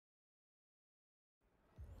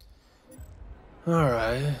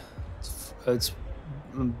Alright. It's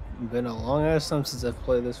been a long ass time since I've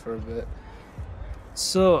played this for a bit.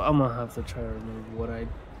 So I'm gonna have to try to remember what I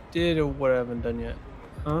did or what I haven't done yet.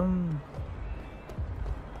 Um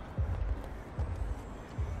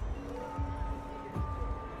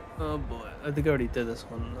oh boy, I think I already did this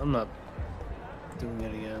one. I'm not doing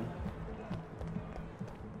it again.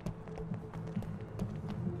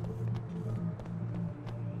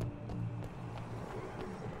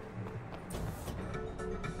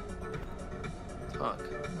 Talk.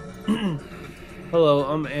 Hello,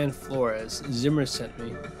 I'm Ann Flores. Zimmer sent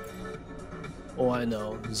me. Oh, I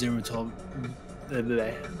know. Zimmer told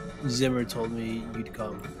me you'd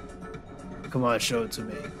come. Come on, show it to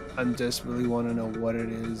me. I desperately want to know what it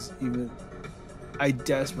is. I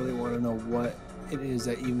desperately want to know what it is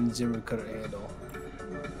that even Zimmer couldn't handle.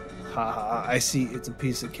 Haha, I see. It's a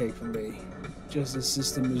piece of cake for me. Just a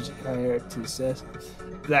system is here to assess.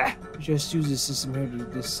 Blah. Just use the system here to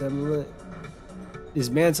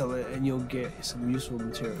dismantle it, and you'll get some useful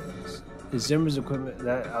materials. Is Zimmer's equipment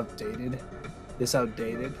that outdated? This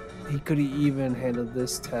outdated? He could even handle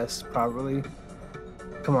this test properly.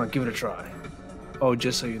 Come on, give it a try. Oh,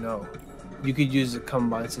 just so you know, you could use the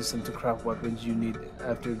combine system to craft weapons you need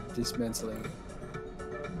after dismantling it.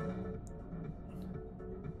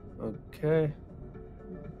 Okay.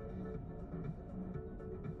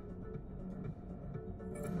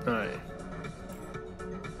 Alright.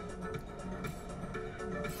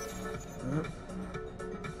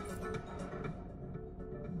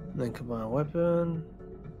 Then combine weapon.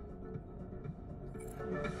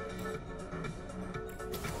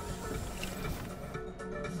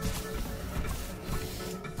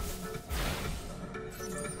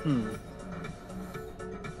 I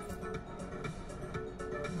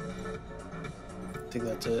think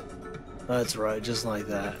that's it. That's right, just like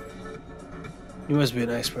that. You must be an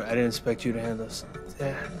expert. I didn't expect you to handle this.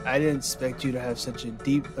 I didn't expect you to have such a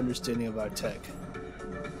deep understanding of our tech.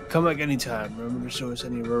 Come back anytime. Remember to show us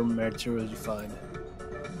any rare materials you find.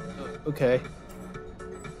 Okay.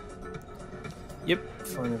 Yep.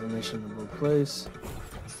 Find information in the real place.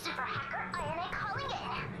 Super hacker INA calling in.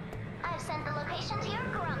 I've sent the location to your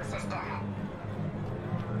ground system.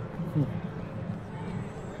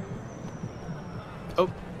 Oh.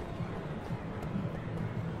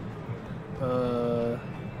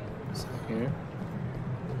 Is that here?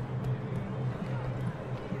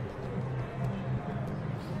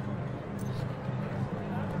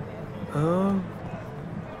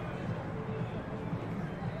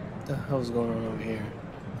 What the hell's going on over here?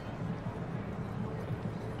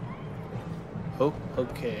 Oh,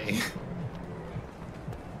 okay.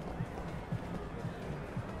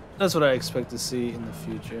 That's what I expect to see in the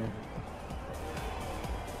future.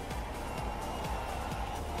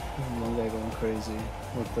 One guy going crazy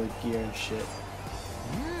with the gear and shit.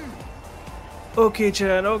 Okay,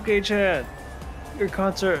 Chad. Okay, Chad. Your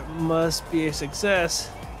concert must be a success.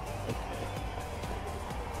 Okay.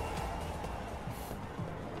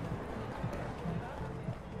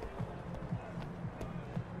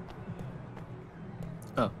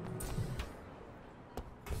 Oh.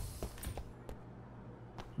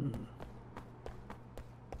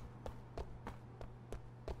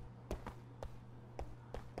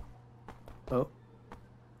 Oh.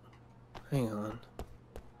 Hang on.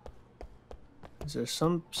 Is there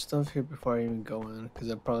some stuff here before I even go in?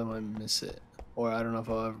 Because I probably might miss it. Or I don't know if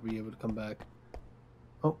I'll ever be able to come back.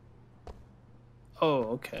 Oh. Oh,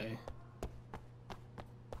 okay.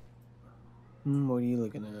 What are you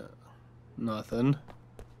looking at? Nothing.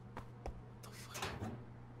 What the fuck?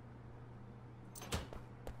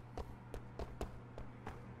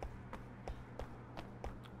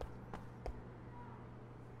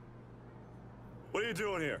 What are you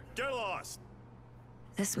doing here? Get lost!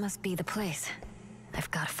 This must be the place. I've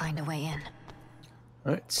got to find a way in.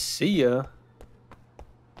 Alright, see ya.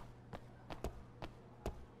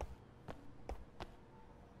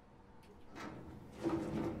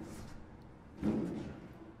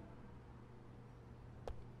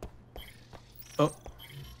 Oh.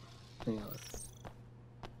 Hang on.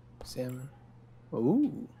 Examine.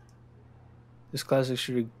 Ooh. This classic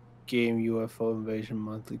shooter game UFO Invasion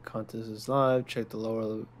monthly contest is live. Check the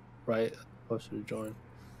lower right poster to join.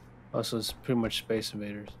 Also, it's pretty much Space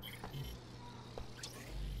Invaders.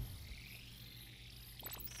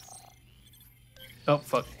 Oh,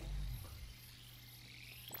 fuck.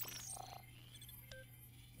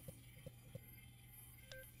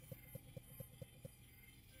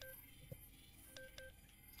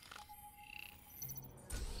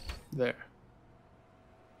 There.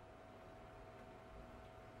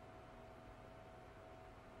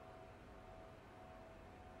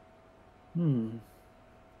 Hmm.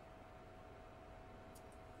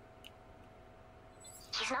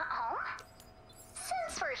 She's not home?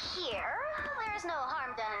 Since we're here, there's no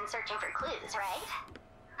harm done in searching for clues, right?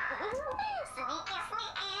 Sneaky,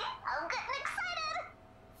 sneaky. I'm getting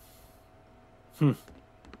excited.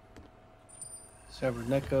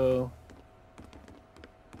 Saberneko.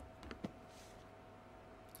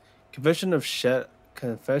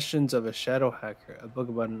 Confessions of a Shadow Hacker, a book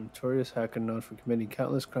about a notorious hacker known for committing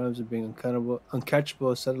countless crimes and being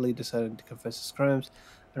uncatchable, suddenly deciding to confess his crimes.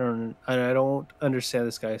 I don't understand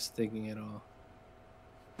this guy's thinking at all.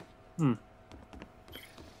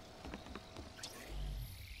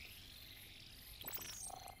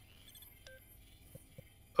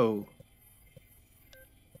 Oh.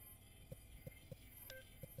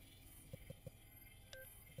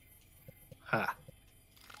 Ha.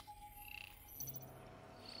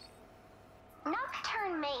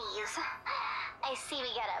 Nocturne Maze. I see we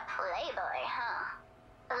got a playboy, huh?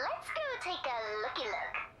 Let's go take a looky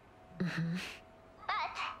look.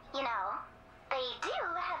 But, you know, they do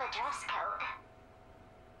have a dress code.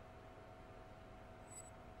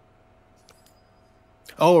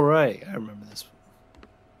 Oh, right. I remember this.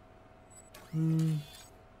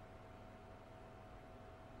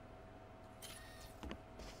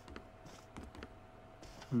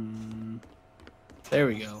 There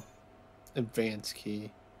we go. Advanced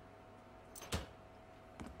key.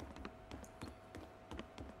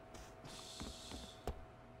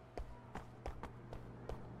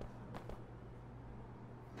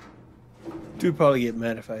 Dude probably get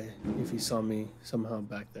mad if he saw me somehow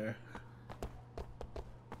back there.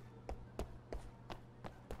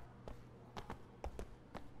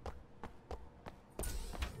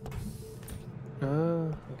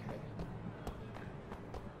 Okay.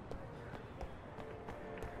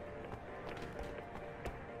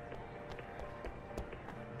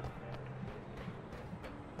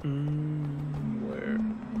 Where?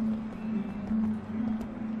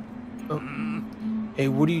 Oh. Hey,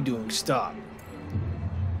 what are you doing? Stop.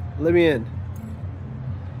 Let me in.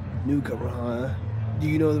 Newcomer, huh? Do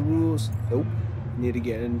you know the rules? Nope. Need to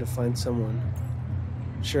get in to find someone.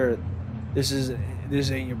 Sure. This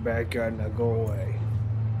ain't your backyard. Now go away.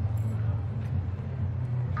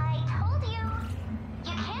 I told you,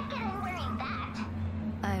 you can't get in wearing that.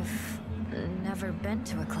 I've never been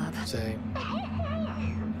to a club. Same.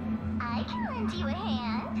 I can lend you a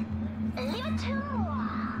hand. Leave it to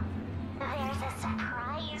moi. There's a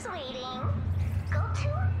surprise waiting. Go to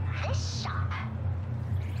this shop.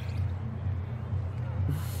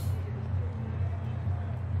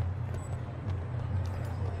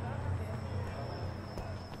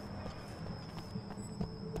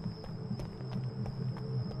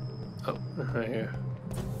 Oh, right here.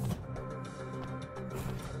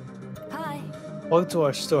 Hi. Welcome to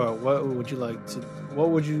our store. What would you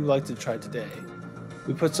like to try today?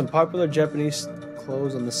 We put some popular Japanese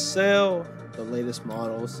clothes on the sale, the latest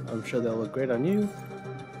models. I'm sure they'll look great on you.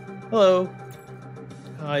 Hello.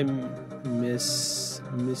 I'm Miss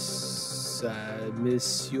Yuan.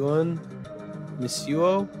 Miss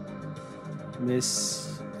Yuo.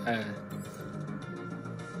 Miss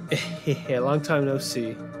long time no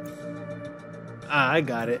see. I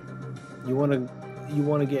got it. You wanna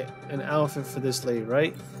get an outfit for this lady,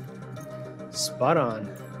 right? Spot on.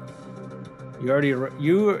 You're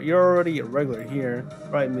already a regular here,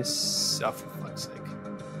 right, Miss? Oh, for fuck's sake,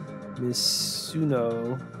 Miss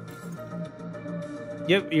Suno.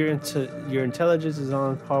 Yep, your intelligence is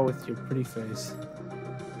on par with your pretty face.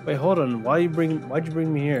 Wait, hold on. Why'd you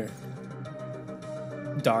bring me here,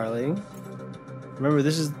 darling? Remember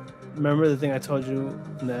the thing I told you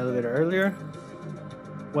in the elevator earlier?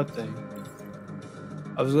 What thing?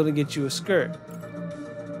 I was gonna get you a skirt.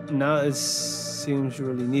 Now it seems you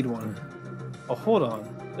really need one. Oh, hold on.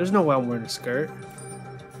 There's no way I'm wearing a skirt.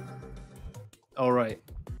 All right.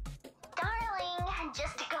 Darling,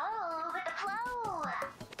 just go with the flow.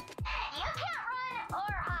 You can't run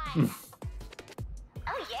or hide.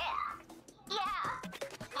 Oh yeah. Yeah.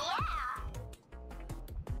 Yeah.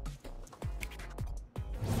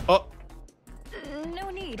 Oh. No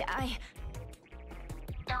need.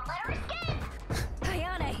 Don't let her escape.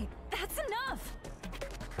 Ayane, that's enough.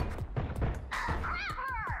 Grab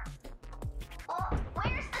her. Oh,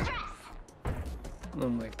 where's the dress? Oh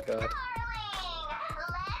my god. Darling,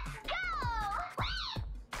 let's go.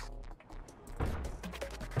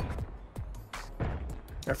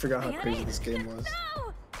 I forgot how Ayane, crazy this game was.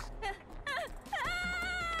 No!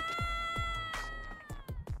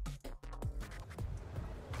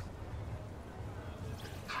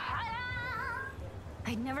 Ta-da!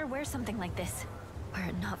 I'd never wear something like this. Were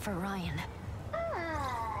it not for Ryan.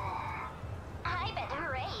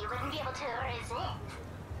 wouldn't be able to resist.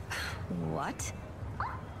 What?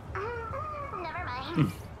 Never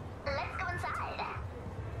mind. Let's go inside.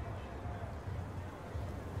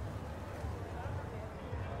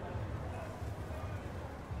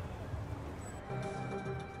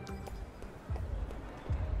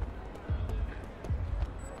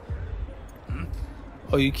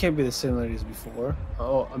 Oh, you can't be the same lady as before.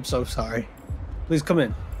 Oh, I'm so sorry. Please come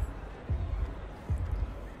in.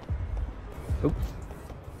 Oop.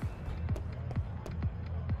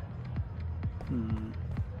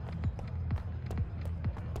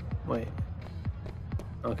 Wait.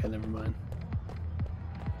 Okay, never mind.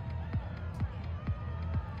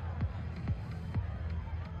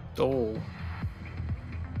 Oh.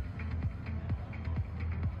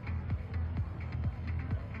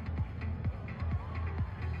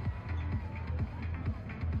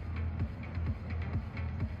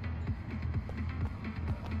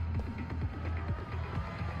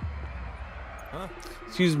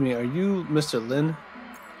 Excuse me, are you Mr. Lin?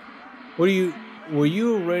 Were you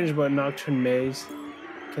arranged by Nocturne Maze?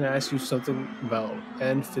 Can I ask you something about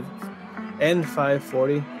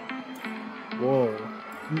N540? Whoa.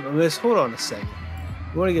 Miss, hold on a second.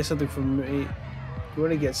 You wanna get something from me? You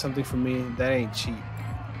wanna get something from me? That ain't cheap.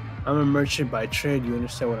 I'm a merchant by trade, you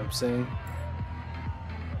understand what I'm saying?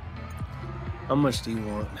 How much do you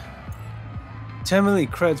want? 10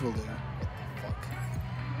 million creds will do. What the fuck?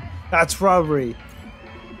 That's robbery!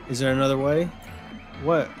 Is there another way?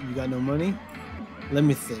 What? You got no money? Let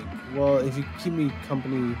me think. Well, if you keep me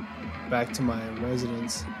company back to my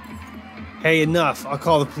residence. Hey, enough! I'll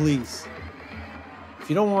call the police. If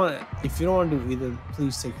you don't want to do either,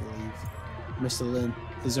 please take the leave. Mr. Lin,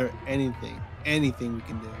 is there anything we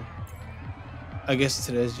can do? I guess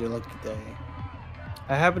today's your lucky day.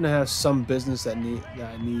 I happen to have some business that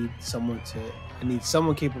I need someone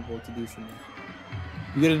capable to do for me.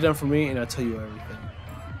 You get it done for me, and I'll tell you everything.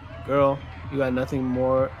 Girl, you got nothing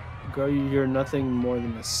more. Girl, you're nothing more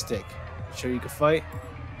than a stick. You sure you can fight?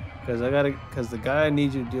 Cause the guy I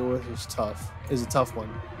need you to deal with is a tough one.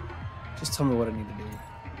 Just tell me what I need to do.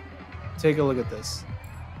 Take a look at this.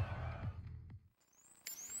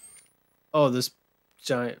 Oh, this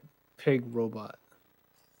giant pig robot.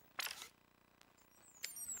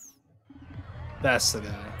 That's the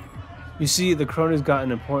guy. You see, the cronies got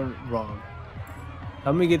an important ROM.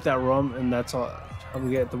 Help me get that ROM, and that's all. Help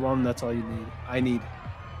me get the ROM. That's all you need. I need.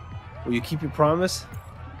 Will you keep your promise?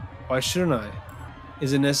 Why shouldn't I?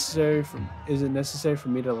 Is it necessary for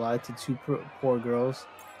me to lie to two poor girls?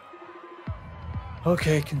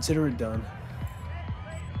 Okay, consider it done.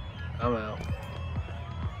 I'm out.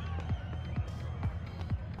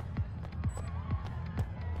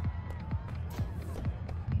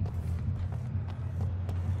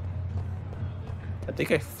 I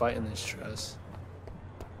think I fight in this dress.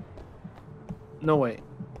 No, wait.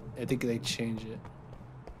 I think they change it.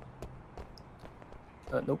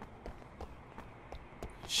 Nope.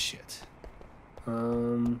 Shit.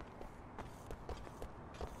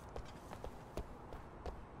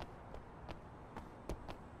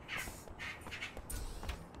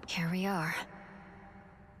 Here we are.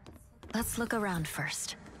 Let's look around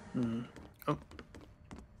first. Oh.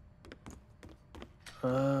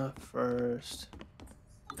 First.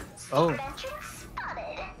 Oh.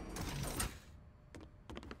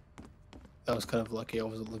 That was kind of lucky. I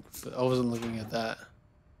wasn't looking at that.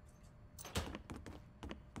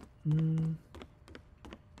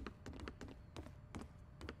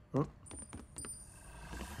 Oh.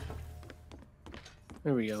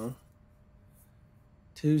 There we go.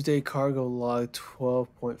 Tuesday cargo log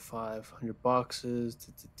 12.5. 100 boxes.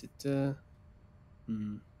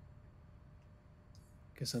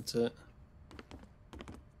 Guess that's it.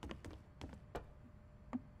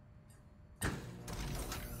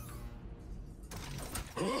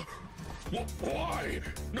 Why?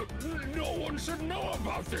 No one should know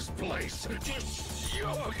about this place. Just you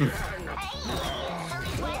again.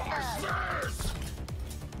 What's this?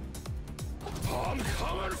 I'm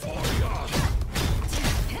coming for you.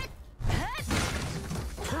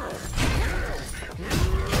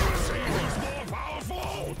 See who's more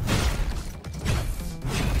powerful.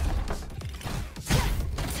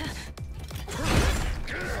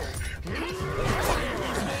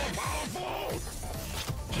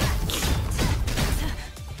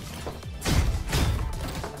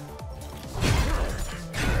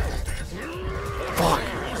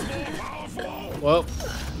 Well.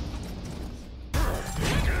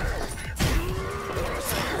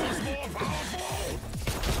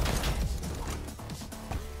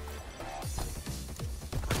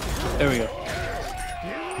 There we go.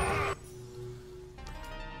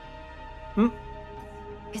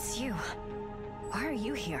 It's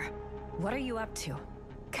What are you up to?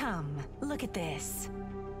 Come, look at this.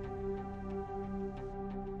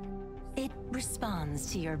 It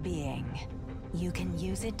responds to your being. You can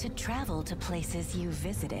use it to travel to places you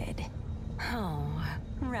visited. Oh,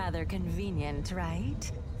 rather convenient,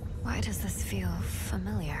 right? Why does this feel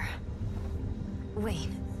familiar? Wait,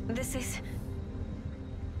 this is...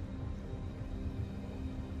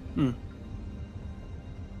 Maybe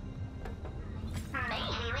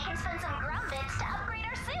we can spend some ground bits to upgrade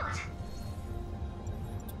our suit.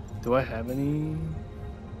 Do I have any?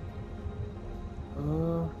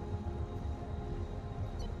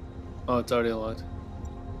 Oh, it's already unlocked.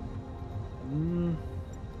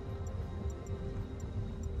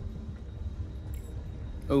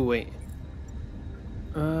 Oh wait.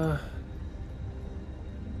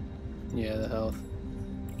 Yeah, the health.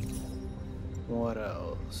 What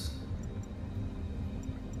else?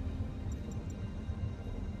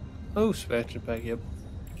 Oh, expansion pack. Yep.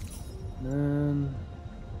 And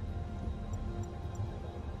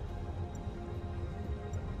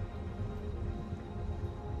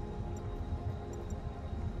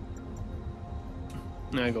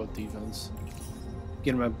I go with defense.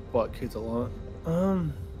 Getting my butt kicked a lot.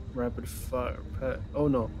 Rapid fire pet. Oh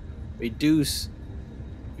no, reduce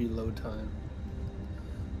reload time.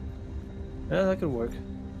 Yeah, that could work.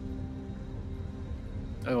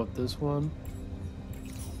 I got this one.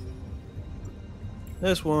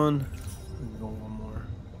 This one. And go one more.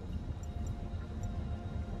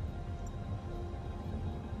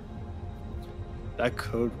 That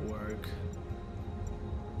could work.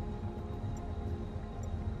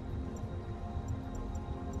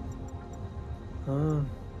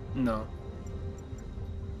 No.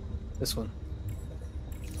 This one.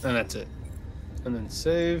 And that's it. And then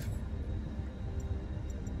save.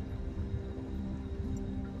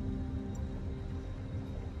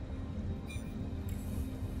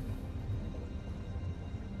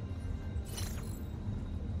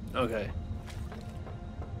 Okay.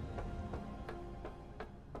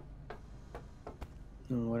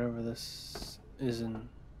 And whatever this isn't.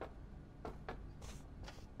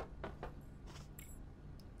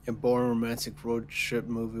 A boring romantic road trip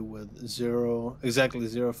movie with exactly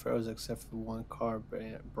zero fares except for one car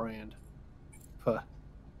brand. Huh.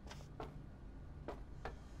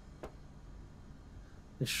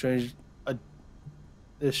 This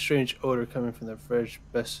strange odor coming from the fridge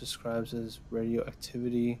best describes as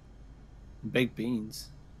radioactivity and baked beans.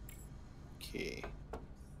 Okay.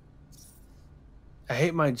 I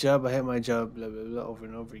hate my job, blah, blah, blah, over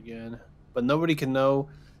and over again. But nobody can know.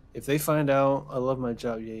 If they find out I love my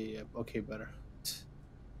job, yeah. Okay, better. Is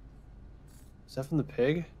that from the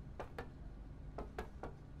pig?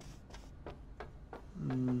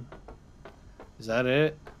 Is that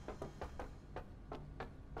it?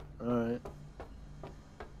 Alright.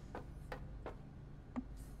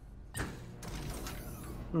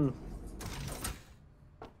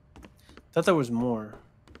 Thought there was more.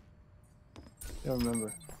 I don't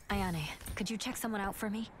remember. Ayane, could you check someone out for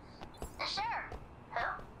me? Sure. Who?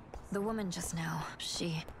 The woman just now,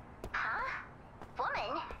 she... Huh?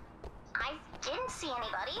 Woman? I didn't see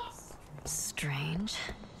anybody. Strange.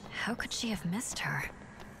 How could she have missed her?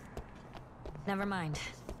 Never mind.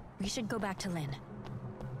 We should go back to Lynn.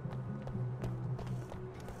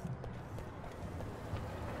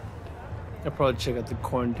 I'll probably check out the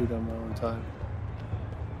corn dude on my own time.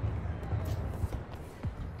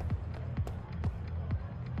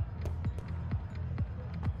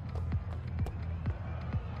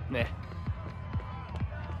 Nah.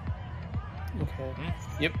 Okay.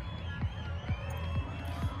 Yep.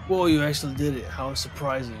 Whoa, you actually did it. How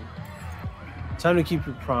surprising. Time to keep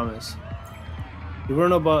your promise. You wanna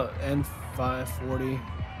know about N540?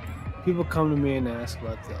 People come to me and ask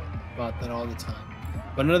about that all the time.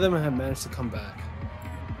 But none of them have managed to come back.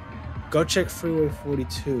 Go check Freeway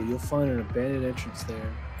 42. You'll find an abandoned entrance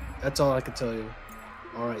there. That's all I can tell you.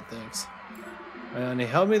 Alright, thanks. And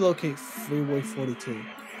help me locate Freeway 42.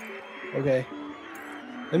 Okay.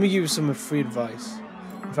 Let me give you some free advice.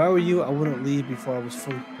 If I were you, I wouldn't leave before I was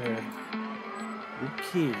fully prepared.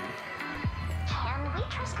 Okay. Can we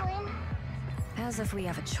trust Lynn? As if we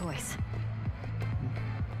have a choice.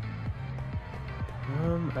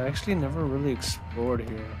 I actually never really explored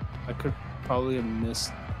here. I could probably have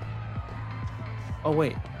missed... Oh,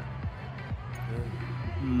 wait.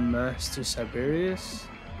 Master Siberius?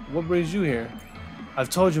 What brings you here? I've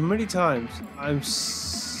told you many times, I'm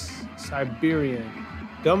Siberian.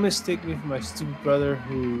 Don't mistake me for my stupid brother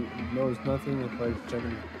who knows nothing if I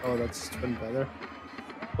jumping. Oh, that's his twin brother.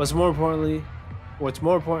 What's more important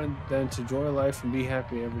than to enjoy life and be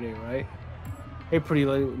happy every day, right? Hey, pretty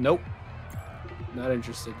lady. Nope. Not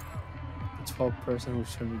interested. The 12th person who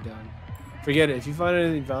turned me down. Forget it. If you find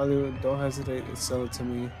anything valuable, don't hesitate to sell it to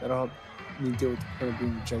me. That'll help me deal with the pain of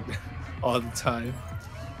being rejected all the time.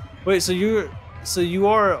 Wait, so you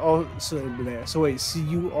are also there. So wait, so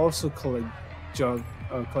you also collect junk,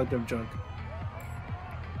 collective junk.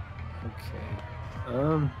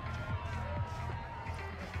 Okay.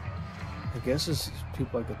 I guess it's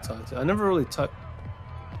people I could talk to. I never really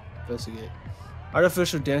investigate.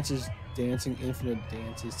 Artificial dancers dancing infinite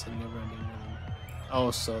dances to never-ending rhythm.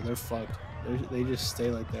 Oh, so they're fucked. They just stay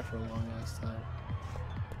like that for a long ass time.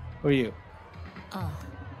 Who are you? Oh.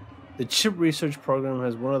 The chip research program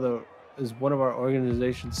is one of our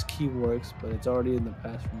organization's key works, but it's already in the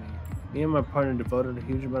past for me. Me and my partner devoted a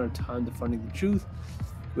huge amount of time to finding the truth.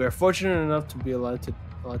 We are fortunate enough to be allowed to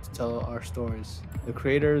tell our stories. The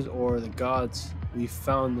creators, or the gods, we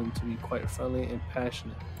found them to be quite friendly and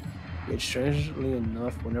passionate. Yet strangely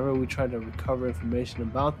enough, whenever we tried to recover information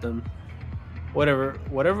about them, whatever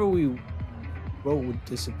we wrote would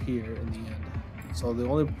disappear in the end. So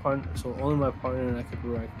only my partner and I could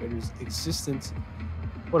prove our creator's existence.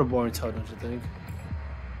 What a boring tale, don't you think?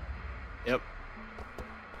 Yep.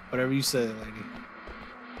 Whatever you say, lady.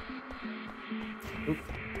 Oop.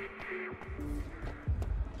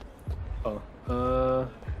 Oh,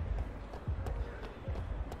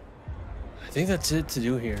 I think that's it to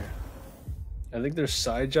do here. I think there's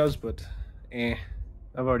side jobs, but I've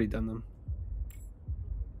already done them.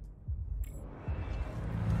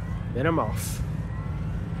 Then I'm off.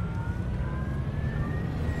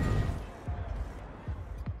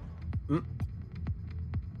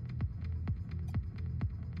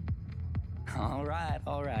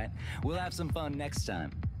 All right. We'll have some fun next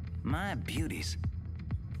time. My beauties.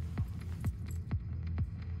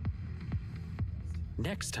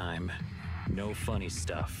 Next time, no funny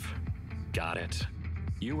stuff. Got it.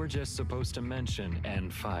 You were just supposed to mention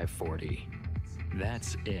N540.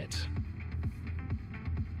 That's it.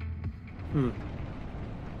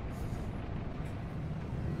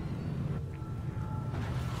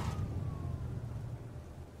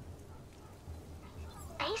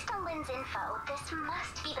 Based on Lynn's info, this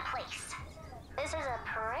must be the place. This is a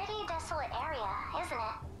pretty desolate area, isn't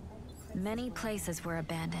it? Many places were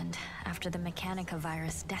abandoned after the Mechanica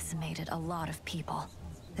virus decimated a lot of people.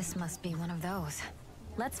 This must be one of those.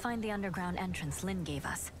 Let's find the underground entrance Lynn gave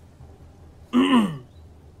us.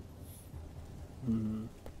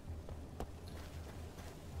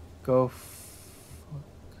 Go fuck.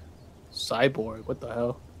 Cyborg, what the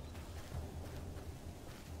hell?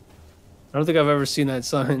 I don't think I've ever seen that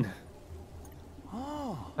sign.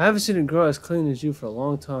 Oh. I haven't seen a girl as clean as you for a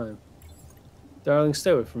long time. Darling,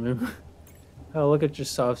 stay away from him. Oh, look at your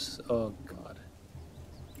soft... Oh, God.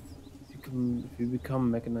 If you become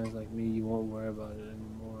mechanized like me, you won't worry about it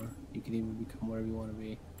anymore. You can even become whatever you want to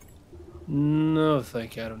be. No,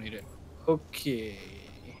 thank you. I don't need it. Okay.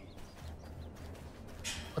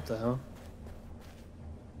 What the hell?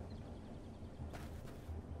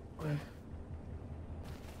 Where?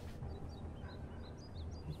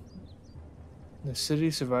 The city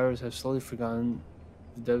survivors have slowly forgotten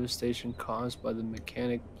the devastation caused by the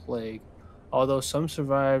mechanic plague. Although some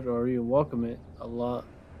survived or even welcomed it, a lot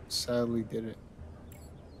sadly didn't.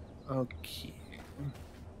 Okay.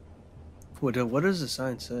 What does the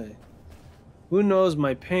sign say? Who knows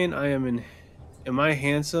my pain? Am I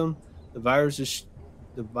handsome? The virus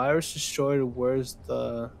destroyed. Where's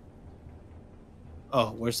the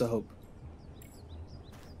hope?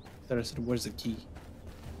 Then I said, where's the key?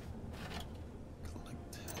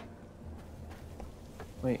 Collect.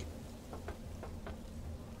 Wait.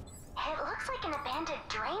 It looks like an abandoned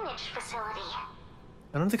drainage facility.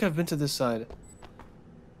 I don't think I've been to this side.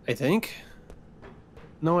 I think?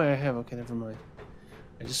 No way I have. Okay, never mind.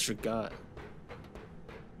 I just forgot.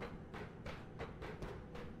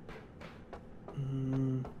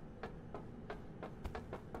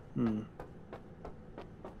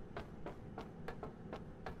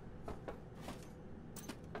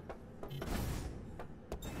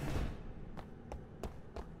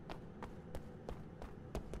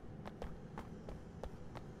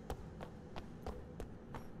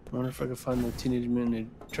 I wonder if I can find the Teenage Mutant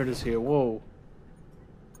Ninja Turtles here. Whoa.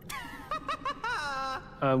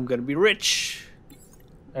 I'm gonna be rich.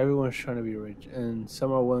 Everyone's trying to be rich, and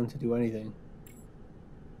some are willing to do anything.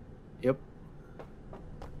 Yep.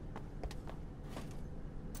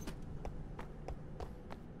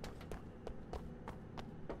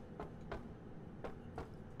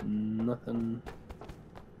 Nothing.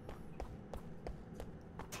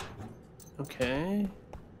 Okay.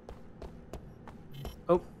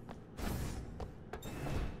 Oh.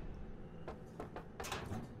 I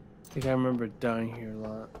think I remember dying here a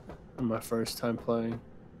lot. on my first time playing.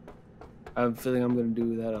 I have a feeling I'm going to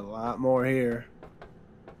do that a lot more here.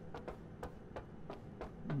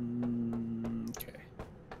 Okay.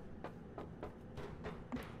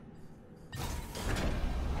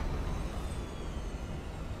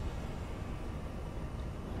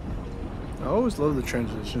 I always love the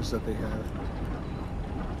transitions that they have.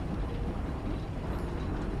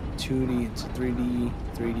 2D into 3D,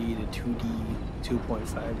 3D to 2D,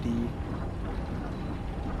 2.5D.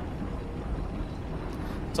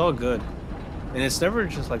 It's all good. And it's never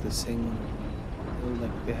just like the same,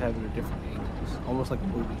 like they have it at different angles. Almost like a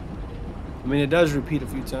movie. I mean, it does repeat a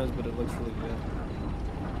few times, but it looks really good.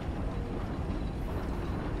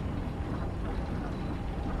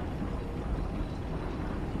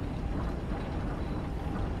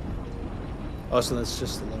 Also, that's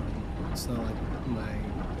just the loading. It's not like my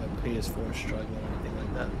PS4 struggling or anything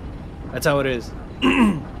like that. That's how it is.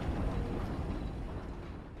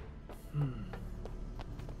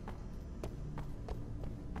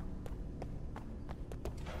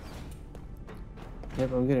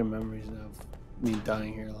 Yep, I'm getting memories now of me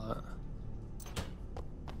dying here a lot.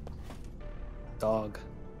 Dog.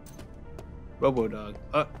 Robo dog.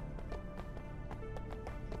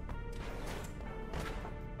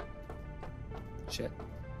 Shit.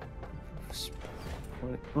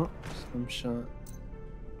 Oh, some shot.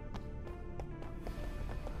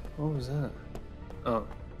 What was that? Oh.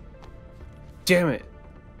 Damn it!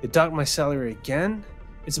 It docked my salary again?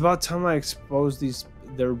 It's about time I expose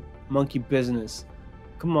their monkey business.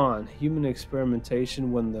 Come on, human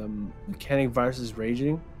experimentation when the mechanic virus is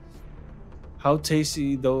raging? How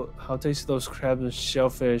tasty those crabs and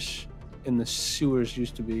shellfish in the sewers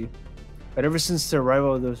used to be. But ever since the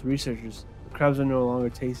arrival of those researchers, the crabs are no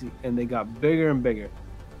longer tasty and they got bigger and bigger.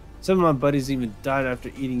 Some of my buddies even died after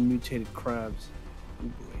eating mutated crabs. Oh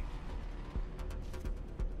boy.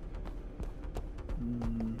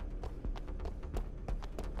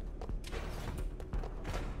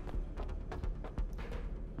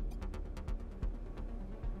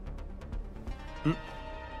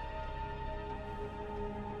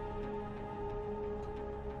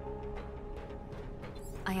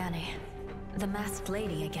 Ayane, the masked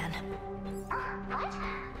lady again. What?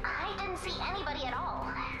 I didn't see anybody at all.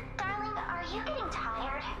 Darling, are you getting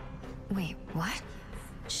tired? Wait, what?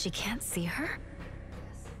 She can't see her?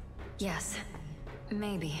 Yes,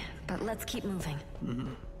 maybe, but let's keep moving.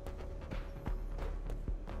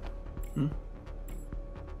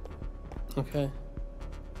 Okay.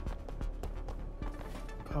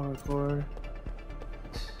 Power cord.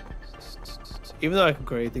 Even though I can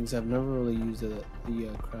create things, I've never really used the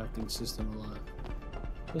crafting system a lot.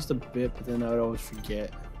 Just a bit, but then I would always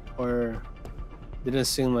forget. Or it didn't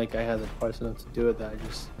seem like I had the parts enough to do it that I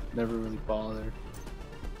just never really bothered.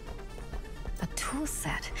 A tool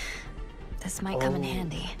set. This might come in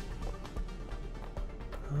handy.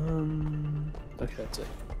 Okay, that's it.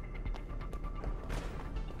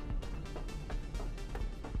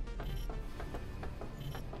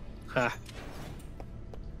 Ha!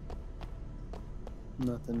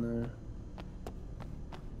 Nothing there.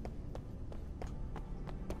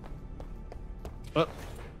 Oh!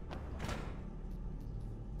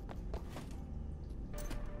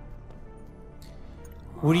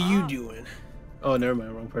 What are you doing? Oh, never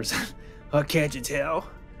mind, wrong person. Can't you tell?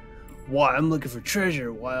 Why, I'm looking for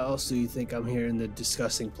treasure. Why else do you think I'm here in the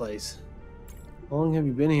disgusting place? How long have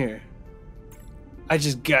you been here? I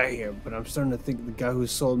just got here, but I'm starting to think the guy who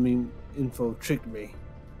sold me info tricked me.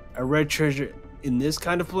 I read treasure in this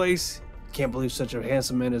kind of place? Can't believe such a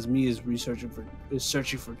handsome man as me is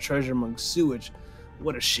searching for treasure among sewage.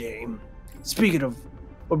 What a shame. Speaking of,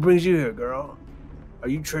 what brings you here, girl? Are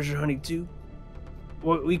you treasure hunting too?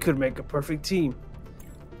 Well, we could make a perfect team.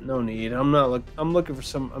 No need. I'm looking for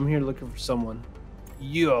some. I'm here looking for someone.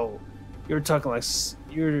 Yo, you're talking like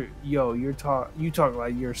you talk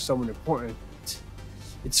like you're someone important.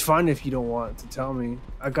 It's fine if you don't want to tell me.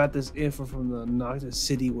 I got this info from the Noctis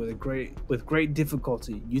city with great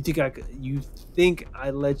difficulty. You think I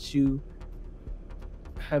let you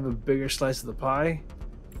have a bigger slice of the pie?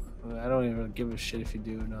 I don't even give a shit if you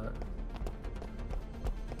do or not.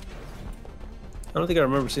 I don't think I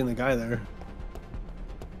remember seeing the guy there.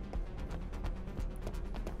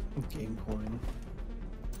 Game coin.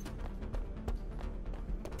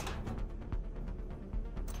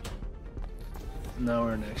 Now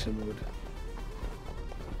we're in action mode.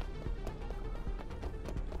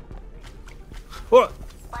 What?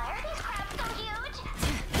 Why are these crabs so huge?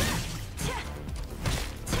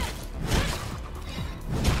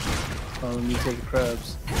 Follow me, take the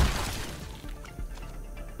crabs.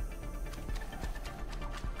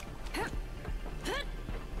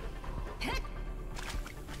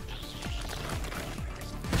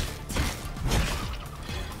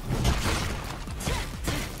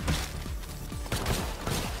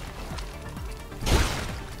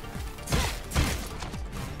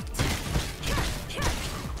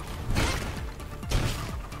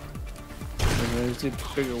 the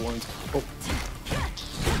bigger ones. Oh.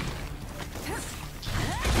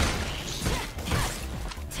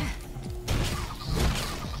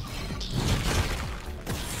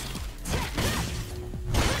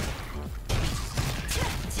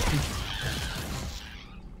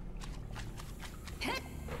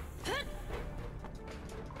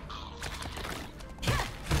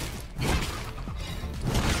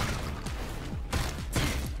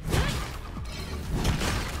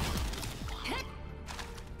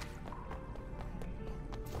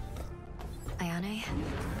 Ayane?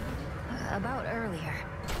 About earlier.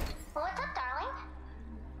 What's up, darling?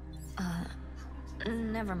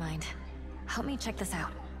 Never mind. Help me check this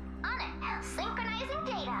out. On it. Synchronizing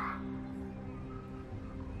data.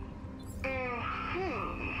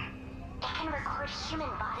 It can record human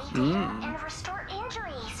body data and restore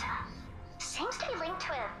injuries. Seems to be linked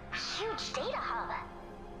to a huge data hub.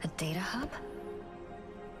 A data hub?